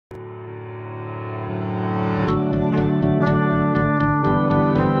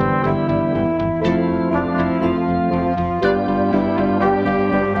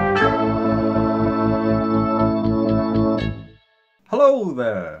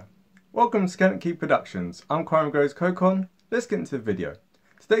there! Welcome to Key Productions. I'm Crime Grows Kokon. Let's get into the video.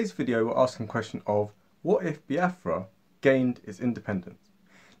 Today's video we're asking the question of what if Biafra gained its independence?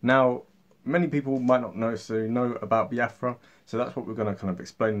 Now, many people might not necessarily know about Biafra, so that's what we're going to kind of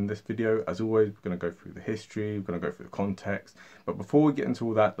explain in this video. As always, we're going to go through the history, we're going to go through the context, but before we get into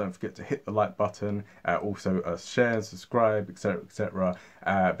all that, don't forget to hit the like button, also share and subscribe, etc, etc.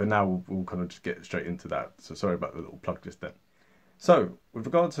 But now we'll kind of just get straight into that, so sorry about the little plug just then. So, with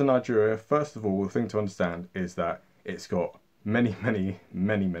regard to Nigeria, first of all, the thing to understand is that it's got many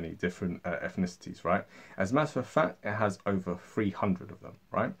different ethnicities, right? As a matter of fact, it has over 300 of them,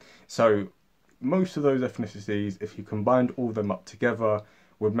 right? So, most of those ethnicities, if you combined all of them up together,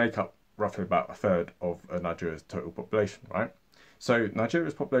 would make up roughly about a third of Nigeria's total population, right? So,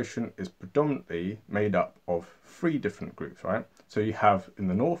 Nigeria's population is predominantly made up of three different groups, right? So you have in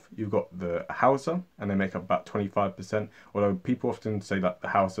the north, you've got the Hausa, and they make up about 25%, although people often say that the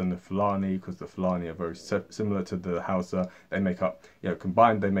Hausa and the Fulani, because the Fulani are very similar to the Hausa, they make up,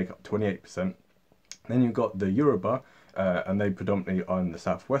 combined they make up 28%. Then you've got the Yoruba, and they predominantly are in the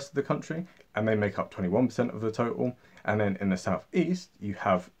southwest of the country, and they make up 21% of the total. And then in the southeast, you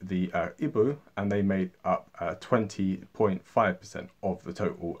have the Igbo, and they make up 20.5% of the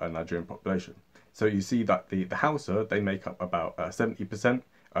total Nigerian population. So you see that the Hausa, they make up about 70%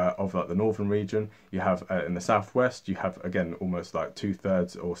 of like the northern region. You have in the southwest, you have again almost like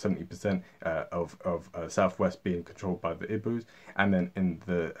 2/3 or 70% of southwest being controlled by the Igbos, and then in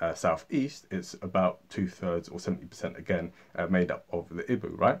the southeast, it's about 2/3 or 70% again made up of the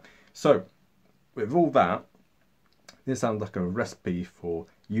Igbo, right? So with all that, this sounds like a recipe for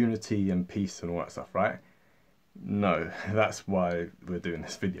unity and peace and all that stuff, right? No, that's why we're doing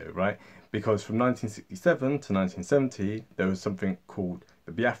this video, right? Because from 1967 to 1970, there was something called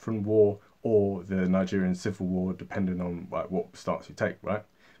the Biafran War or the Nigerian Civil War, depending on like what stance you take, right?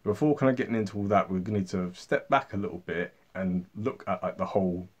 Before kind of getting into all that, we're going to need to step back a little bit and look at like the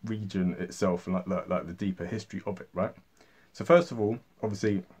whole region itself and like the deeper history of it, right? So first of all,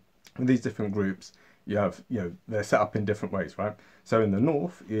 obviously, with these different groups, you have, they're set up in different ways, right? So in the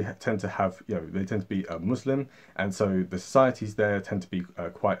north, you tend to have, they tend to be Muslim, and so the societies there tend to be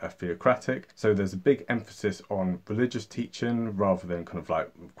quite theocratic. So there's a big emphasis on religious teaching rather than kind of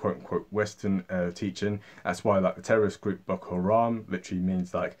like quote unquote Western teaching. That's why like the terrorist group Boko Haram literally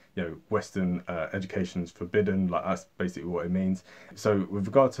means like, Western education is forbidden. Like that's basically what it means. So with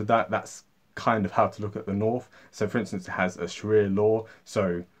regard to that, that's kind of how to look at the north. So for instance, it has a Sharia law.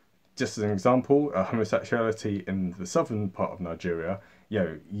 So just as an example, homosexuality in the southern part of Nigeria,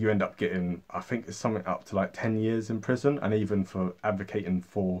 you end up getting, I think it's something up to like 10 years in prison, and even for advocating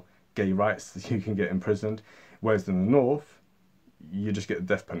for gay rights, you can get imprisoned. Whereas in the north, you just get the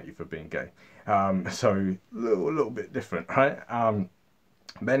death penalty for being gay. So a little bit different, right?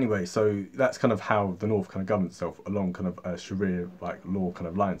 But anyway, so that's kind of how the north kind of governs itself along kind of Sharia like law kind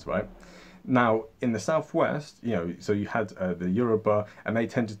of lines, right? Now, in the southwest, so you had the Yoruba, and they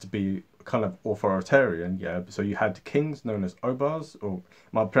tended to be kind of authoritarian, so you had kings known as Obas, or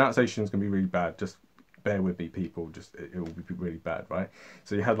my pronunciation is going to be really bad, just bear with me people, just it will be really bad, right?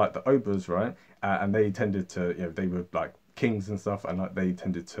 So you had like the Obas, right, and they tended to, they were like kings and stuff, and like they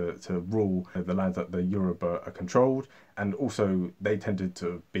tended to rule the lands that the Yoruba are controlled, and also they tended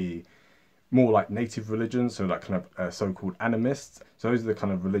to be more like native religions, so like kind of so-called animists. So those are the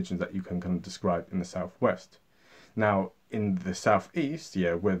kind of religions that you can kind of describe in the southwest. Now, in the southeast,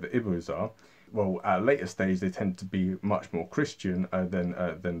 where the Igbos are, well, at a later stage, they tend to be much more Christian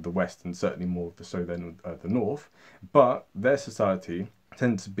than the west, and certainly more so than the north. But their society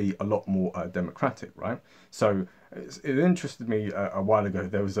tends to be a lot more democratic, right? So it interested me a while ago.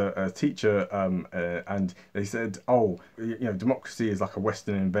 There was a teacher and they said, oh, democracy is like a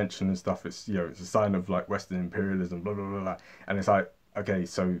Western invention and stuff. It's, it's a sign of like Western imperialism, blah, blah, blah, blah. And it's like, okay,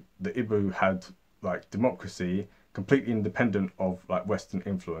 so the Igbo had like democracy completely independent of like Western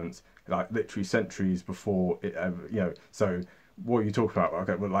influence, like literally centuries before it ever, so what are you talking about?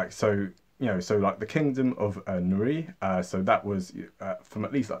 Okay, well, like, so so like the kingdom of Nuri, so that was from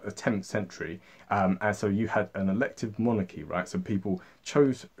at least like the 10th century, and so you had an elective monarchy, right? So people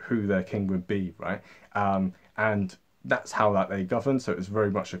chose who their king would be, right? And that's how that they governed. So it was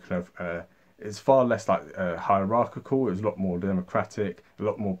very much a kind of it's far less like hierarchical. It was a lot more democratic, a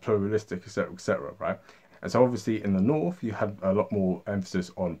lot more pluralistic, etc., right? And so obviously in the north, you had a lot more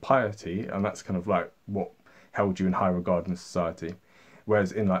emphasis on piety, and that's kind of like what held you in high regard in society.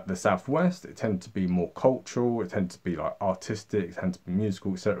 Whereas in like the southwest, it tended to be more cultural, it tended to be like artistic, it tended to be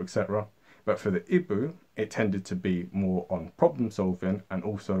musical, etc., etc. But for the Igbo, it tended to be more on problem solving and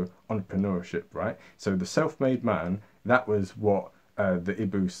also entrepreneurship, right? So the self-made man, that was what the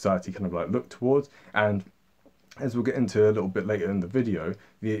Igbo society kind of like looked towards. And as we'll get into a little bit later in the video,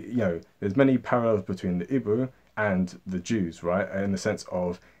 there's many parallels between the Igbo and the Jews, right? In the sense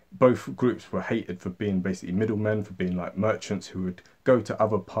of both groups were hated for being basically middlemen, for being like merchants who would go to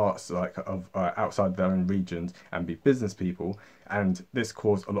other parts like of outside their own regions and be business people, and this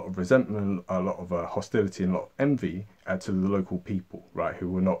caused a lot of resentment, a lot of hostility, and a lot of envy to the local people, right, who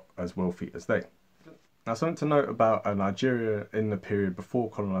were not as wealthy as they. Now, something to note about Nigeria in the period before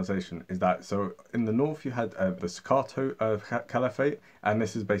colonization is that, so in the north you had the secession caliphate, and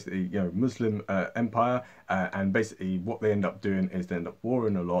this is basically, Muslim empire, and basically what they end up doing is they end up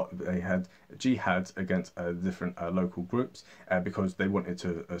warring a lot. They had jihads against different local groups because they wanted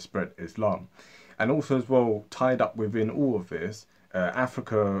to spread Islam. And also as well, tied up within all of this,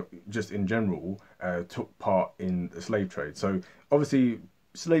 Africa just in general took part in the slave trade. So obviously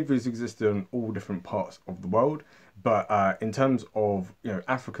slavery has existed in all different parts of the world, but in terms of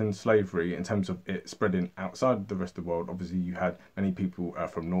African slavery, in terms of it spreading outside the rest of the world, obviously you had many people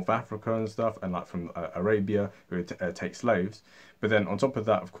from North Africa and stuff, and like from Arabia who would take slaves. But then on top of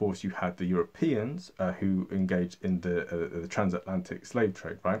that, of course, you had the Europeans who engaged in the transatlantic slave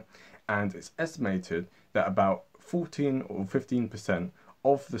trade, right? And it's estimated that about 14 or 15%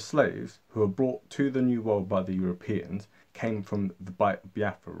 of the slaves who were brought to the New World by the Europeans came from the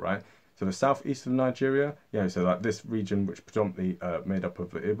Biafra, right? So the southeast of Nigeria, so like this region, which predominantly made up of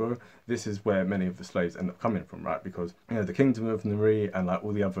the Igbo, this is where many of the slaves end up coming from, right? Because the kingdom of Nri and like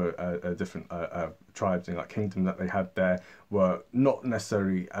all the other different tribes and like kingdom that they had there were not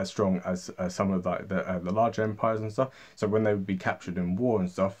necessarily as strong as some of like the larger empires and stuff. So when they would be captured in war and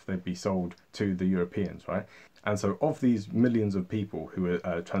stuff, they'd be sold to the Europeans, right? And so of these millions of people who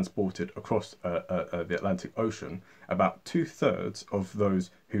were transported across the Atlantic Ocean, about 2/3 of those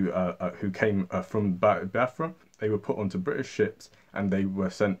who came from Biafra, they were put onto British ships and they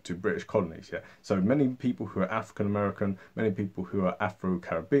were sent to British colonies. So many people who are African American, many people who are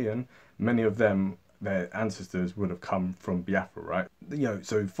Afro-Caribbean, many of them, their ancestors would have come from Biafra, right?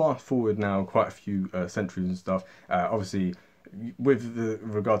 So fast forward now quite a few centuries and stuff, obviously with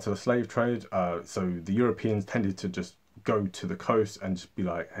regard to the slave trade, so the Europeans tended to just go to the coast and just be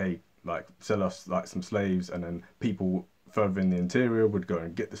like, hey, like sell us like some slaves, and then people further in the interior would go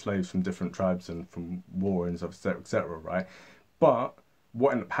and get the slaves from different tribes and from war and stuff, etc., right? But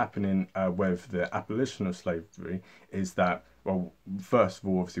what ended up happening with the abolition of slavery is that, well, first of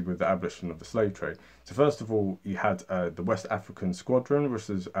all, obviously with the abolition of the slave trade. So first of all, you had the West African Squadron, which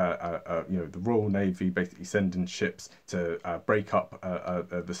is the Royal Navy basically sending ships to break up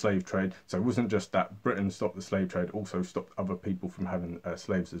the slave trade. So it wasn't just that Britain stopped the slave trade, also stopped other people from having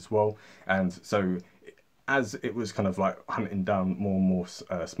slaves as well. And so as it was kind of like hunting down more and more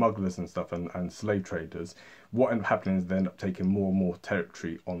smugglers and stuff and slave traders, what ended up happening is they ended up taking more and more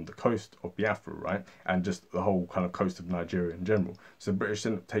territory on the coast of Biafra, right? And just the whole kind of coast of Nigeria in general. So the British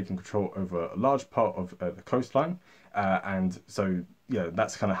ended up taking control over a large part of the coastline. And so,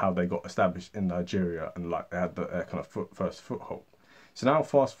 that's kind of how they got established in Nigeria, and like they had their kind of first foothold. So now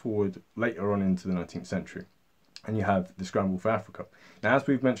fast forward later on into the 19th century. And you have the Scramble for Africa. Now, as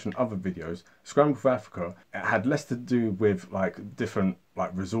we've mentioned in other videos, Scramble for Africa, it had less to do with like different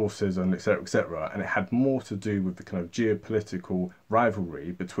like resources and etc., and it had more to do with the kind of geopolitical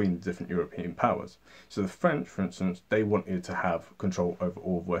rivalry between the different European powers. So the French, for instance, they wanted to have control over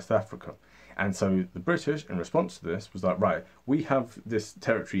all of West Africa. And so the British, in response to this, was like, right, we have this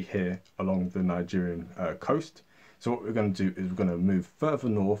territory here along the Nigerian coast. So what we're going to do is we're going to move further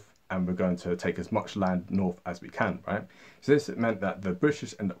north, and we're going to take as much land north as we can, right? So this meant that the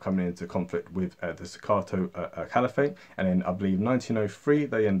British end up coming into conflict with the secession caliphate, and in, I believe, 1903,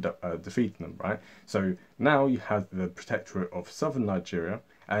 they end up defeating them, right? So now you have the protectorate of southern Nigeria,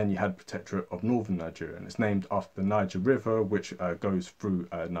 and you had protectorate of northern Nigeria, and it's named after the Niger River, which goes through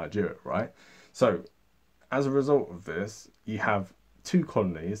Nigeria, right? So as a result of this, you have two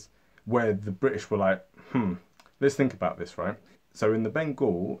colonies where the British were like, let's think about this, right? So in the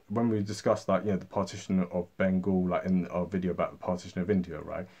Bengal, when we discussed like, the partition of Bengal, like in our video about the partition of India,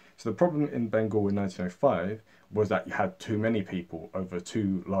 right? So the problem in Bengal in 1905 was that you had too many people over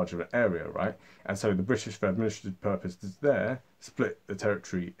too large of an area, right? And so the British, for administrative purposes there, split the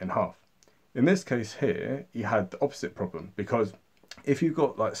territory in half. In this case here, you had the opposite problem, because if you've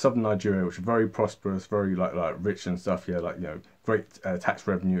got like southern Nigeria, which is very prosperous, very like rich and stuff, great tax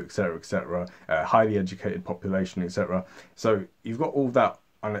revenue, etc., highly educated population, etc. So you've got all that,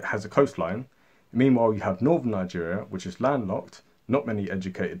 and it has a coastline. Meanwhile, you have northern Nigeria, which is landlocked, not many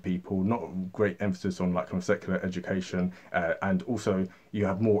educated people, not great emphasis on like kind of secular education, and also you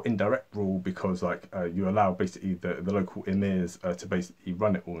have more indirect rule because like you allow basically the local emirs to basically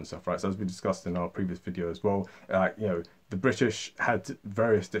run it all and stuff, right? So as we discussed in our previous video as well, you know, the British had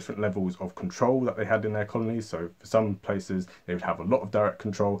various different levels of control that they had in their colonies. So for some places they would have a lot of direct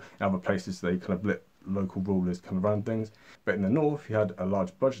control, in other places they kind of let local rulers kind of run things. But in the north you had a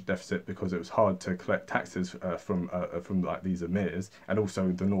large budget deficit because it was hard to collect taxes from like these emirs, and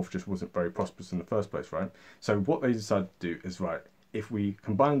also the north just wasn't very prosperous in the first place, right? So what they decided to do is, right, if we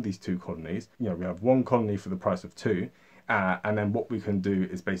combine these two colonies, you know, we have one colony for the price of two. And then what we can do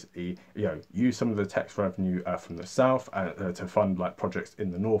is basically, you know, use some of the tax revenue from the south to fund like projects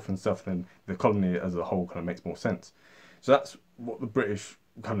in the north and stuff. And then the colony as a whole kind of makes more sense. So that's what the British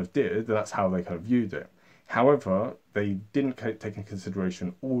kind of did. And that's how they kind of viewed it. However, they didn't take into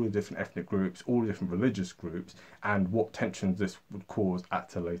consideration all the different ethnic groups, all the different religious groups, and what tensions this would cause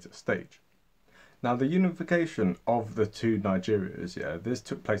at a later stage. Now, the unification of the two Nigerias, yeah, this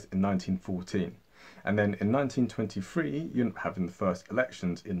took place in 1914. And then in 1923, you end up having the first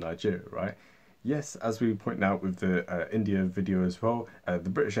elections in Nigeria, right? Yes, as we point out with the India video as well, the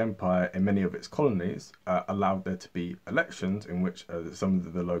British Empire in many of its colonies allowed there to be elections in which some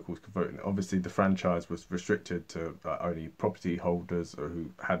of the locals could vote. And obviously the franchise was restricted to only property holders who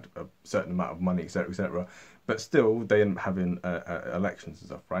had a certain amount of money, etc., etc. But still, they end up having elections and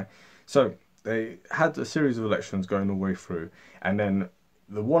stuff, right? So they had a series of elections going all the way through, and then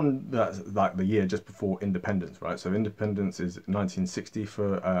the one that's like the year just before independence, right? So independence is 1960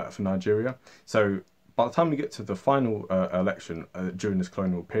 for Nigeria. So by the time we get to the final election during this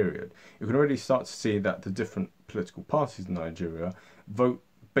colonial period, you can already start to see that the different political parties in Nigeria vote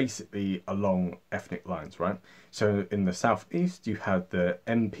basically along ethnic lines, right? So in the southeast, you had the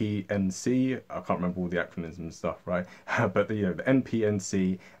NPNC. I can't remember all the acronyms and stuff, right? But the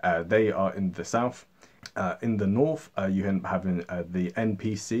NPNC, they are in the south. In the north, you end up having the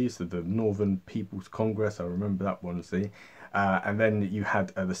NPC, so the Northern People's Congress. I remember that one, see. And then you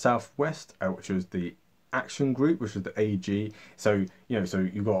had the southwest, which was the Action Group, which was the AG. So so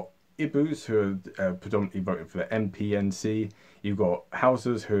you got Igbos who are predominantly voting for the NPNC. You've got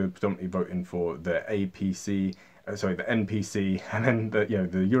Hausas who are predominantly voting for the APC. Sorry, the NPC, and then the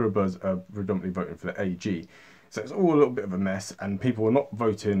Yorubas are predominantly voting for the AG. So it's all a little bit of a mess, and people are not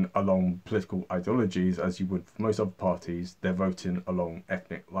voting along political ideologies as you would for most other parties. They're voting along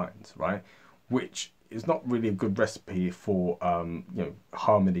ethnic lines, right? Which is not really a good recipe for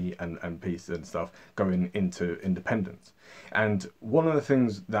harmony and peace and stuff going into independence. And one of the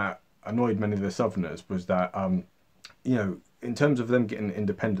things that annoyed many of the Southerners was that in terms of them getting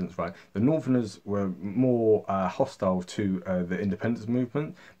independence, right, the Northerners were more hostile to the independence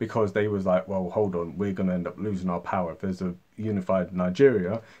movement because they was like, well, hold on, we're going to end up losing our power. If there's a unified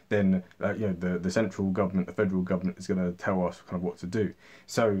Nigeria, then the central government, the federal government, is going to tell us kind of what to do.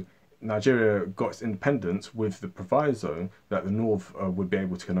 So Nigeria got its independence with the proviso that the North would be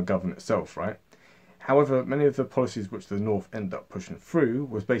able to kind of govern itself, right? However, many of the policies which the North ended up pushing through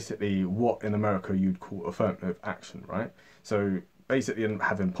was basically what in America you'd call affirmative action, right? So basically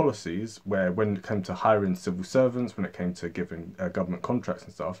having policies where when it came to hiring civil servants, when it came to giving government contracts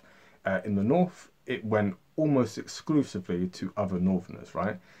and stuff, in the North, it went almost exclusively to other Northerners,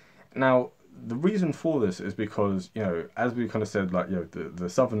 right? Now, the reason for this is because, as we kind of said, like, the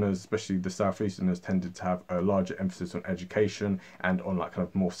Southerners, especially the Southeasterners, tended to have a larger emphasis on education and on like kind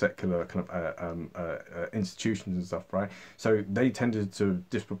of more secular kind of institutions and stuff, right? So they tended to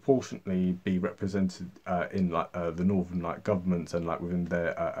disproportionately be represented in like the northern like governments and like within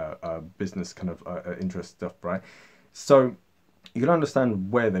their business kind of interest stuff, right? So you can understand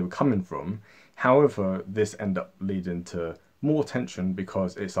where they were coming from. However, this ended up leading to more tension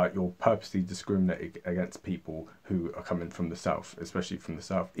because it's like you're purposely discriminating against people who are coming from the south, especially from the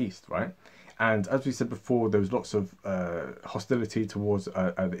southeast, right? And as we said before, there was lots of hostility towards the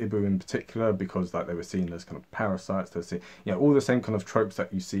Igbo in particular because like they were seen as kind of parasites. They were seen, all the same kind of tropes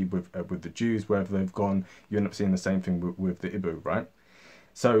that you see with the Jews wherever they've gone. You end up seeing the same thing with the Igbo, right?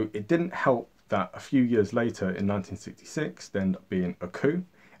 So it didn't help that a few years later in 1966 there ended up being a coup.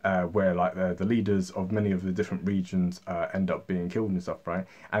 Where like the leaders of many of the different regions end up being killed and stuff, right?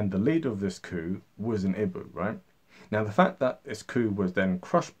 And the leader of this coup was an Igbo, right? Now the fact that this coup was then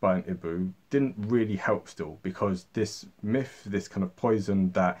crushed by an Igbo didn't really help still, because this myth, this kind of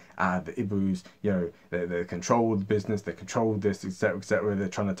poison that the Igbos, they control the business, they control this, etc., etc., they're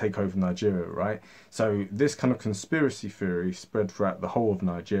trying to take over Nigeria, right? So this kind of conspiracy theory spread throughout the whole of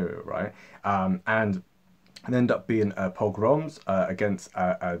Nigeria, right? And and end up being pogroms against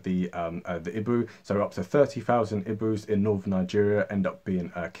the Igbo. So up to 30,000 Igbos in northern Nigeria end up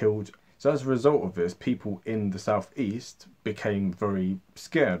being killed. So as a result of this, people in the southeast became very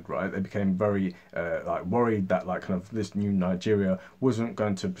scared, right? They became very like worried that like kind of this new Nigeria wasn't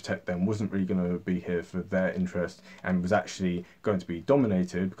going to protect them, wasn't really going to be here for their interest, and was actually going to be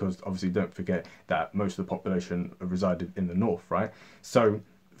dominated, because obviously don't forget that most of the population resided in the north, right? So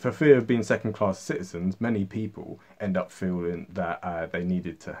for fear of being second-class citizens, many people end up feeling that they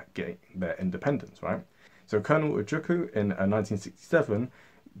needed to get their independence, right? So Colonel Ojukwu in 1967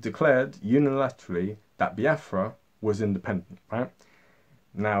 declared unilaterally that Biafra was independent, right?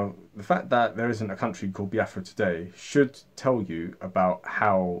 Now, the fact that there isn't a country called Biafra today should tell you about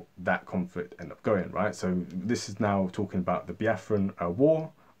how that conflict ended up going, right? So this is now talking about the Biafran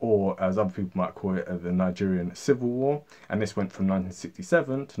War, or as other people might call it, the Nigerian Civil War, and this went from 1967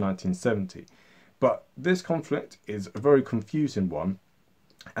 to 1970. But this conflict is a very confusing one,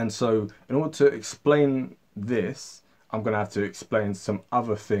 and so in order to explain this, I'm going to have to explain some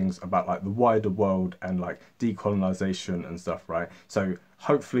other things about like the wider world and like decolonization and stuff, right? So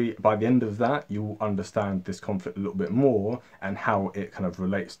hopefully by the end of that, you will understand this conflict a little bit more and how it kind of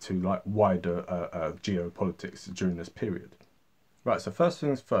relates to like wider geopolitics during this period. Right, so first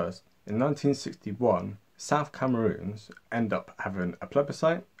things first, in 1961, South Cameroons end up having a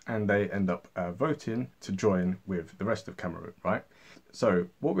plebiscite, and they end up voting to join with the rest of Cameroon, right? So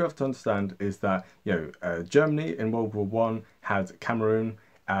what we have to understand is that, you know, Germany in World War One had Cameroon,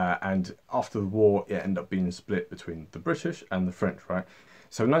 and after the war, it ended up being split between the British and the French, right?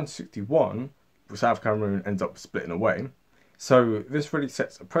 So in 1961, South Cameroon ends up splitting away. So this really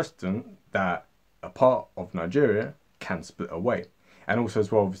sets a precedent that a part of Nigeria can split away. And also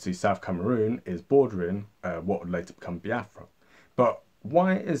as well, obviously South Cameroon is bordering what would later become Biafra. But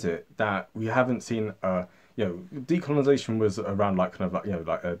why is it that we haven't seen you know, decolonization was around like kind of like, you know,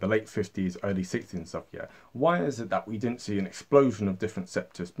 like the late 50s, early 60s and stuff, yeah. Why is it that we didn't see an explosion of different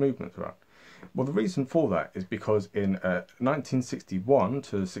separatist movements around? Well, the reason for that is because in 1961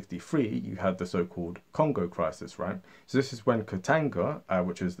 to 63, you had the so-called Congo crisis, right? So this is when Katanga,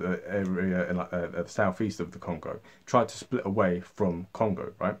 which is the area in the southeast of the Congo, tried to split away from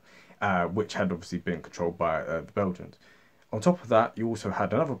Congo, right? Which had obviously been controlled by the Belgians. On top of that, you also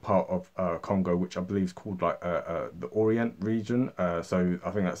had another part of Congo, which I believe is called like the Orient region. So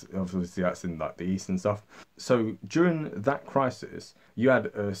I think that's obviously that's in like the east and stuff. So during that crisis, you had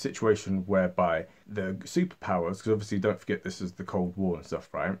a situation whereby the superpowers, because obviously don't forget this is the Cold War and stuff,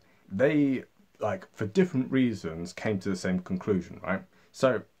 right? They, like, for different reasons, came to the same conclusion, right?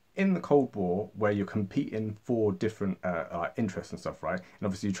 So in the Cold War, where you're competing for different interests and stuff, right? And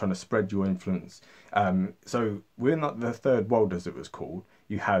obviously you're trying to spread your influence. So within like the Third World, as it was called,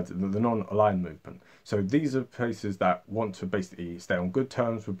 you had the non-aligned movement. So these are places that want to basically stay on good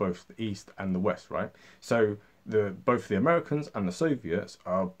terms with both the East and the West, right? So both the Americans and the Soviets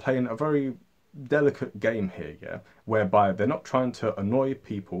are playing a very delicate game here, yeah, whereby they're not trying to annoy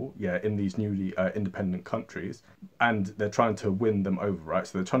people, yeah, in these newly independent countries, and they're trying to win them over, right?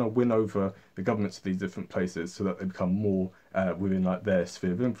 So they're trying to win over the governments of these different places so that they become more within like their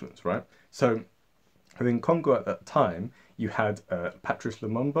sphere of influence, right? So within Congo at that time, you had Patrice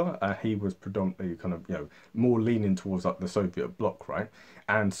Lumumba. He was predominantly kind of, you know, more leaning towards like the Soviet bloc, right?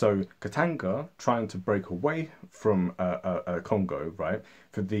 And so Katanga, trying to break away from Congo, right?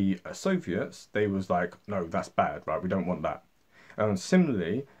 For the Soviets, they was like, no, that's bad, right? We don't want that.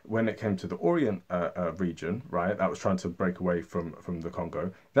 Similarly, when it came to the Orient region, right, that was trying to break away from the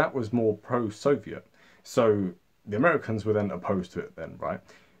Congo, that was more pro-Soviet. So the Americans were then opposed to it then, right?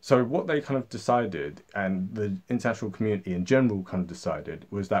 So what they kind of decided, and the international community in general kind of decided,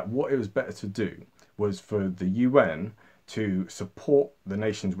 was that what it was better to do was for the UN to support the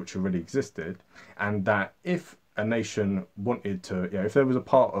nations which already existed, and that if a nation wanted to, you know, if there was a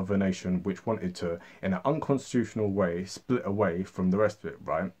part of a nation which wanted to, in an unconstitutional way, split away from the rest of it,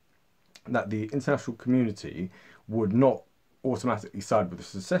 right, that the international community would not automatically side with the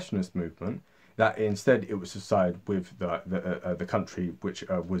secessionist movement, that instead it was to side with the country which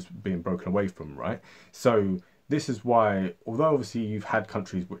was being broken away from, right? So this is why, although obviously you've had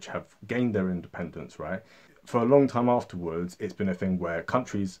countries which have gained their independence, right, for a long time afterwards, it's been a thing where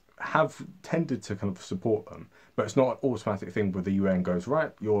countries have tended to kind of support them, but it's not an automatic thing where the UN goes,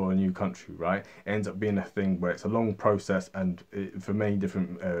 right, you're a new country, right? It ends up being a thing where it's a long process, and for many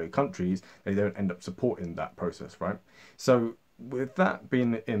different countries, they don't end up supporting that process, right? So with that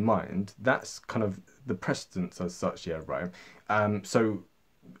being in mind, that's kind of the precedence as such, yeah, right? So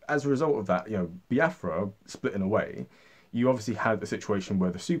as a result of that, you know, Biafra splitting away, you obviously had a situation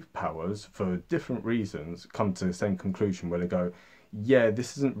where the superpowers, for different reasons, come to the same conclusion where they go, yeah,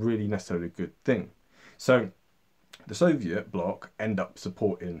 this isn't really necessarily a good thing. So the Soviet bloc end up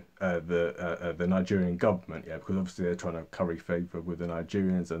supporting the Nigerian government, yeah, because obviously they're trying to curry favour with the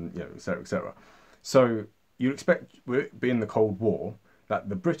Nigerians and, you know, etc., etc. So you expect, being the Cold War, that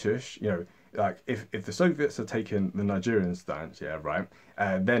the British, you know, like if the Soviets are taking the Nigerian stance, yeah, right,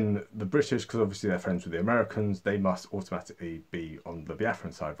 then the British, because obviously they're friends with the Americans, they must automatically be on the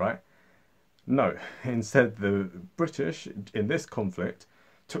Biafran side, right? No, instead the British in this conflict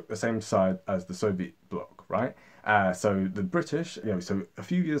took the same side as the Soviet bloc, right? So the British, you know, so a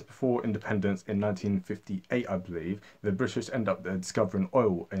few years before independence in 1958, I believe, the British end up discovering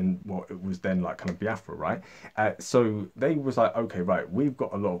oil in what it was then like kind of Biafra, right? So they was like, okay, right, we've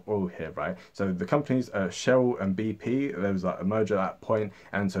got a lot of oil here, right? So the companies Shell and BP, there was like a merger at that point,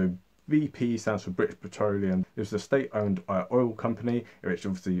 and so BP stands for British Petroleum. It was a state-owned oil company, which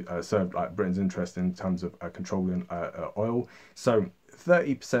obviously served like Britain's interest in terms of controlling oil. So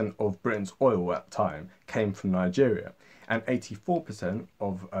 30% of Britain's oil at the time came from Nigeria, and 84%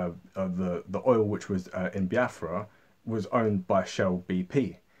 of the oil which was in Biafra was owned by Shell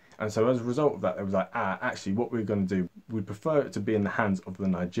BP. And so as a result of that, they was like, actually, what we're going to do, we'd prefer it to be in the hands of the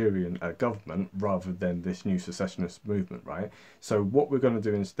Nigerian government rather than this new secessionist movement, right? So what we're going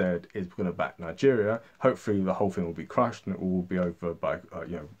to do instead is we're going to back Nigeria. Hopefully, the whole thing will be crushed and it will be over by,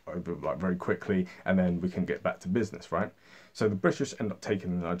 over like very quickly, and then we can get back to business, right? So the British end up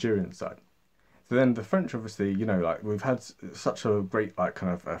taking the Nigerian side. So then the French, obviously, you know, like we've had such a great like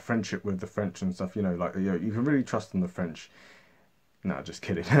kind of friendship with the French and stuff, you know, like, you know, you can really trust in the French. No, just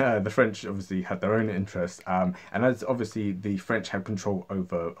kidding. The French obviously had their own interests, and as obviously the French have control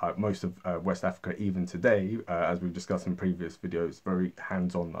over most of West Africa even today, as we've discussed in previous videos, very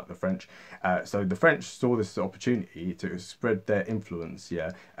hands-on like the French. So the French saw this opportunity to spread their influence,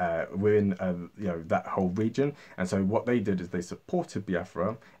 yeah, within you know, that whole region. And so what they did is they supported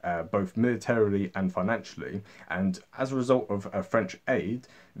Biafra both militarily and financially, and as a result of French aid,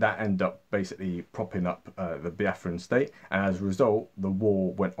 that ended up basically propping up the Biafran state, and as a result the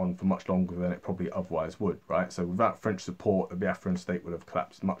war went on for much longer than it probably otherwise would, right? So without French support, the Biafran state would have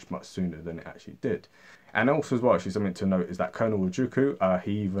collapsed much sooner than it actually did. And also as well, actually something to note is that Colonel Ojukwu,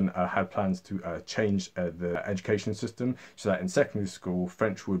 he even had plans to change the education system so that in secondary school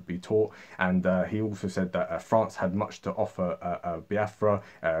French would be taught, and he also said that France had much to offer Biafra,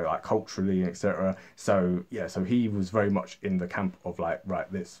 like culturally, etc. So yeah, so he was very much in the camp of like, right,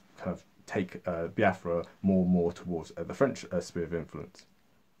 let's kind of take Biafra more and more towards the French sphere of influence.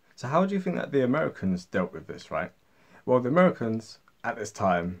 So how do you think that the Americans dealt with this, right? Well, the Americans at this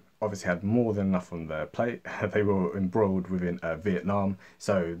time obviously had more than enough on their plate. They were embroiled within Vietnam,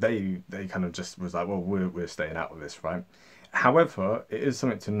 so they kind of just was like, well, we're staying out of this, right? However, it is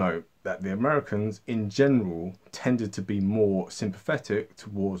something to note that the Americans in general tended to be more sympathetic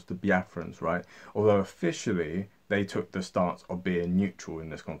towards the Biafrans, right? Although officially they took the stance of being neutral in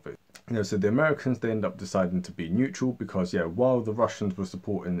this conflict. You know, so the Americans, they end up deciding to be neutral because, yeah, while the Russians were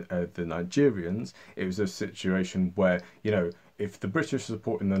supporting the Nigerians, it was a situation where, you know, if the British were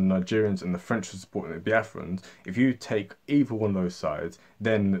supporting the Nigerians and the French were supporting the Biafrans, if you take either one of those sides,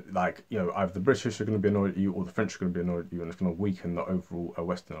 then, like, you know, either the British are going to be annoyed at you or the French are going to be annoyed at you, and it's going to weaken the overall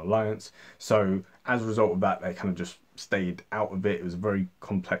Western alliance. So as a result of that, they kind of just stayed out of it. It was a very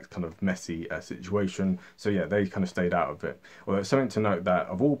complex, kind of messy situation. So yeah, they kind of stayed out of it. Well, it's something to note that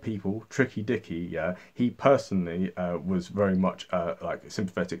of all people, Tricky Dicky, yeah, he personally was very much like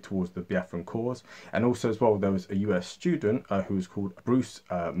sympathetic towards the Biafran cause. And also as well, there was a US student who was called Bruce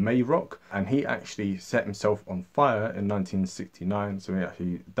Mayrock, and he actually set himself on fire in 1969. So he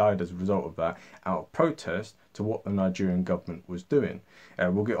actually died as a result of that, out of protest to what the Nigerian government was doing.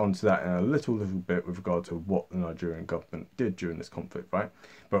 We'll get onto that in a little bit with regard to what the Nigerian government did during this conflict, right?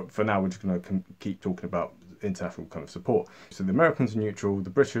 But for now, we're just going to keep talking about international kind of support. So the Americans are neutral, the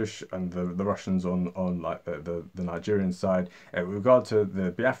British and the Russians on like the Nigerian side. With regard to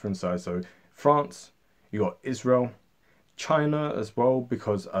the Biafran side, so France, you got Israel, China as well,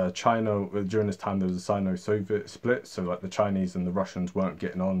 because China, during this time there was a Sino-Soviet split, so like the Chinese and the Russians weren't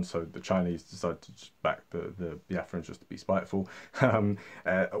getting on, so the Chinese decided to just back the Biafrans just to be spiteful.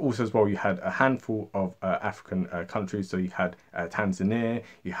 Also as well, you had a handful of African countries, so you had Tanzania,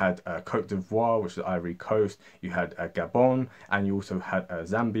 you had Cote d'Ivoire, which is the Ivory Coast, you had Gabon, and you also had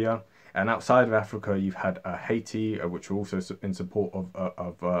Zambia. And outside of Africa, you've had Haiti, which were also in support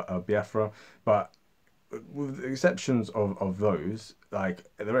of Biafra, but with the exceptions of those, like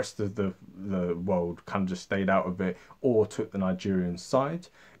the rest of the world kind of just stayed out of it or took the Nigerian side.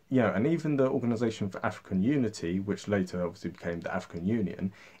 you know, and even the Organization for African Unity, which later obviously became the African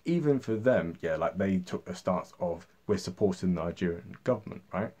Union, even for them, yeah, like they took a stance of we're supporting the Nigerian government,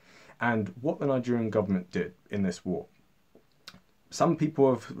 right? And what the Nigerian government did in this war, some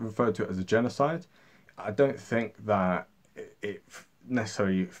people have referred to it as a genocide. I don't think that it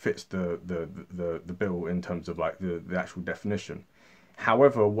necessarily fits the bill in terms of like the actual definition.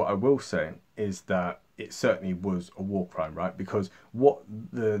 However, what I will say is that it certainly was a war crime, right? Because what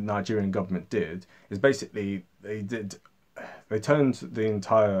the Nigerian government did is basically they turned the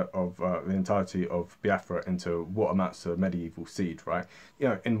entirety of Biafra into what amounts to a medieval siege, right? You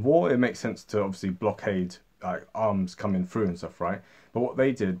know, in war it makes sense to obviously blockade like arms coming through and stuff, right? But what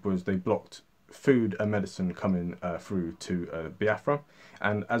they did was they blocked food and medicine coming through to Biafra,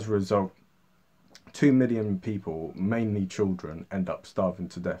 and as a result 2 million people, mainly children, end up starving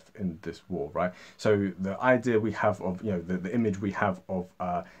to death in this war, right? So the idea we have of, you know, the image we have of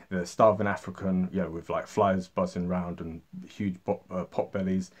the starving African, you know, with like flies buzzing around and huge pot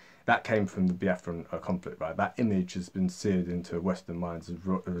bellies, that came from the Biafran conflict, right? That image has been seared into Western minds as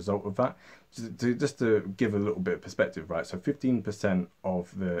a result of that. Just to give a little bit of perspective, right? So 15%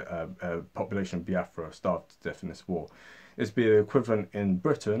 of the population of Biafra starved to death in this war. It'd be the equivalent in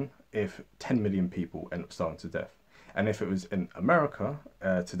Britain if 10 million people end up starving to death. And if it was in America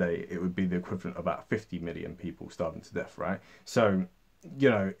today, it would be the equivalent of about 50 million people starving to death, right? So, you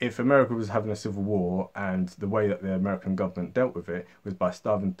know, if America was having a civil war and the way that the American government dealt with it was by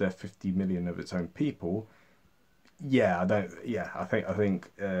starving to death 50 million of its own people, yeah, I think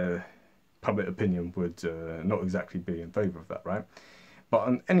public opinion would not exactly be in favour of that, right?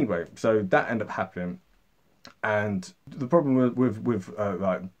 But anyway, so that ended up happening. And the problem with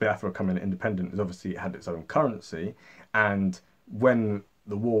like Biafra coming independent is obviously it had its own currency, and when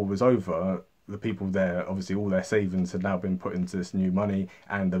the war was over, the people there, obviously all their savings had now been put into this new money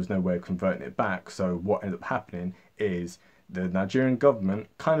and there was no way of converting it back. So what ended up happening is the Nigerian government,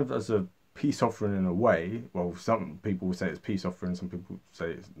 kind of as a peace offering in a way, well, some people will say it's peace offering, some people say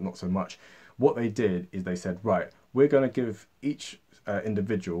it's not so much. What they did is they said, right, we're going to give each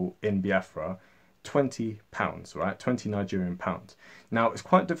individual in Biafra £20, right? 20 Nigerian pounds. Now, it's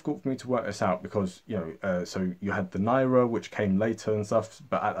quite difficult for me to work this out because, you know, so you had the Naira, which came later and stuff,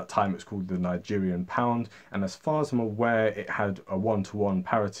 but at that time it's called the Nigerian pound. And as far as I'm aware, it had a one-to-one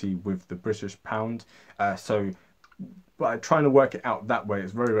parity with the British pound. So by trying to work it out that way,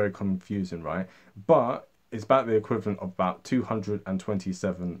 it's very, very confusing, right? But it's about the equivalent of about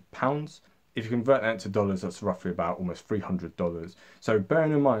 £227. If you convert that to dollars, that's roughly about almost $300. So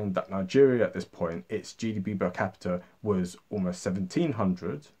bearing in mind that Nigeria at this point, its GDP per capita was almost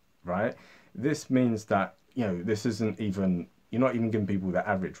 1700, right? This means that, you know, this isn't even, you're not even giving people the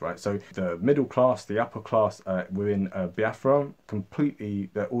average, right? So the middle class, the upper class within Biafra, completely,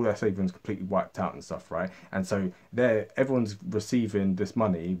 all their savings completely wiped out and stuff, right? And so everyone's receiving this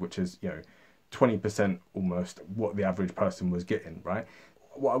money, which is, you know, 20% almost what the average person was getting, right?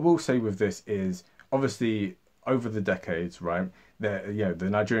 What I will say with this is, obviously, over the decades, right, you know, the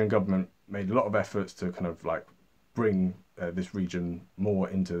Nigerian government made a lot of efforts to kind of like bring this region more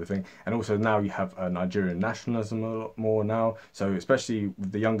into the thing, and also now you have Nigerian nationalism a lot more now. So especially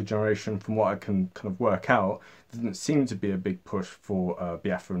with the younger generation, from what I can kind of work out, there doesn't seem to be a big push for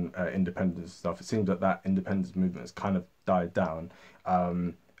Biafran independence stuff. It seems that that independence movement has kind of died down.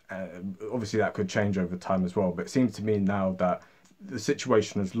 Obviously, that could change over time as well, but it seems to me now that the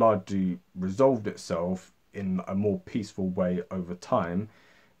situation has largely resolved itself in a more peaceful way over time,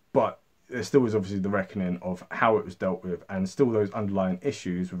 but there still is obviously the reckoning of how it was dealt with, and still those underlying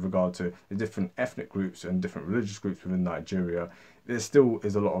issues with regard to the different ethnic groups and different religious groups within Nigeria. There still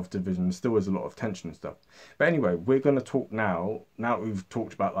is a lot of division, still is a lot of tension and stuff. But anyway, we're going to talk now that we've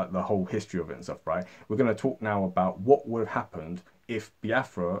talked about like the whole history of it and stuff, right? We're going to talk now about what would have happened if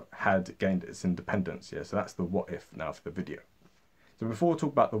Biafra had gained its independence. Yeah, so that's the what if now for the video. So before we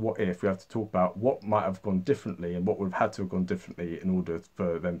talk about the what if, we have to talk about what might have gone differently and what would have had to have gone differently in order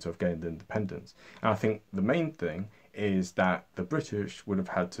for them to have gained independence. And I think the main thing is that the British would have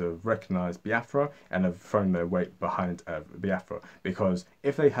had to recognise Biafra and have thrown their weight behind Biafra, because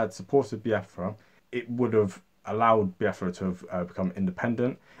if they had supported Biafra, it would have allowed Biafra to have become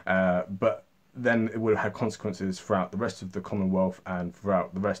independent, but then it would have had consequences throughout the rest of the Commonwealth and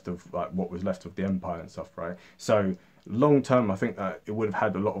throughout the rest of like what was left of the empire and stuff, right? So long term, I think that it would have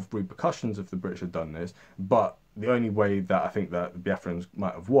had a lot of repercussions if the British had done this, but the only way that I think that the Biafrans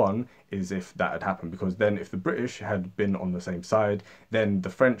might have won is if that had happened, because then if the British had been on the same side, then the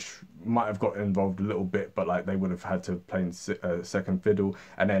French might have got involved a little bit, but like they would have had to play in second fiddle.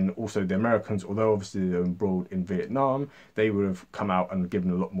 And then also the Americans, although obviously they were embroiled in Vietnam, they would have come out and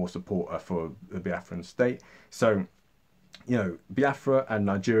given a lot more support for the Biafran state. So, you know, Biafra and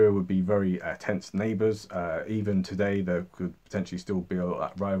Nigeria would be very tense neighbours. Even today, there could potentially still be a lot of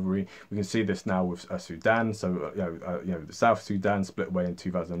that rivalry. We can see this now with Sudan. So, you know, the South Sudan split away in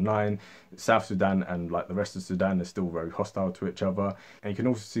 2009. South Sudan and like the rest of Sudan are still very hostile to each other. And you can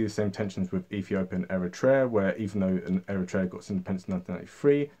also see the same tensions with Ethiopia and Eritrea, where even though Eritrea got its independence in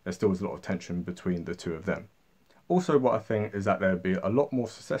 1993, there still was a lot of tension between the two of them. Also, what I think is that there would be a lot more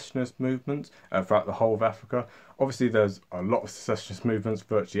secessionist movements throughout the whole of Africa. Obviously, there's a lot of secessionist movements.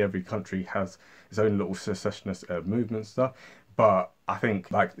 Virtually every country has its own little secessionist movement stuff. But I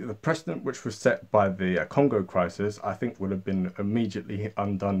think like the precedent which was set by the Congo crisis, I think would have been immediately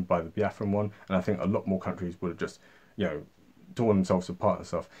undone by the Biafran one. And I think a lot more countries would have just, you know, torn themselves apart and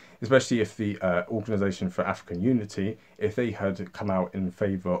stuff. Especially if the Organisation for African Unity, if they had come out in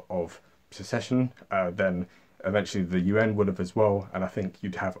favour of secession, then eventually the UN would have as well, and I think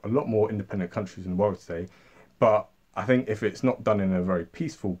you'd have a lot more independent countries in the world today. But I think if it's not done in a very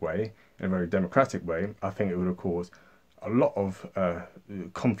peaceful way, in a very democratic way, I think it would have caused a lot of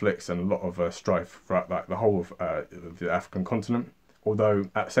conflicts and a lot of strife throughout like the whole of the African continent. Although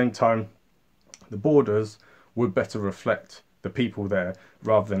at the same time, the borders would better reflect the people there,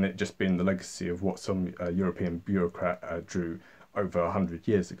 rather than it just being the legacy of what some European bureaucrat drew over 100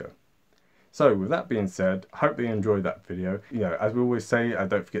 years ago. So with that being said, I hope you enjoyed that video. You know, as we always say,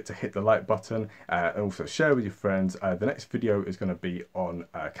 don't forget to hit the like button and also share with your friends. The next video is going to be on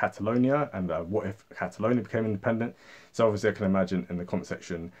Catalonia and what if Catalonia became independent. So obviously I can imagine in the comment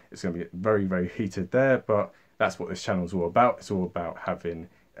section it's going to be very, very heated there, but that's what this channel is all about. It's all about having,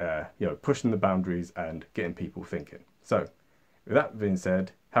 you know, pushing the boundaries and getting people thinking. So with that being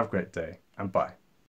said, have a great day and bye.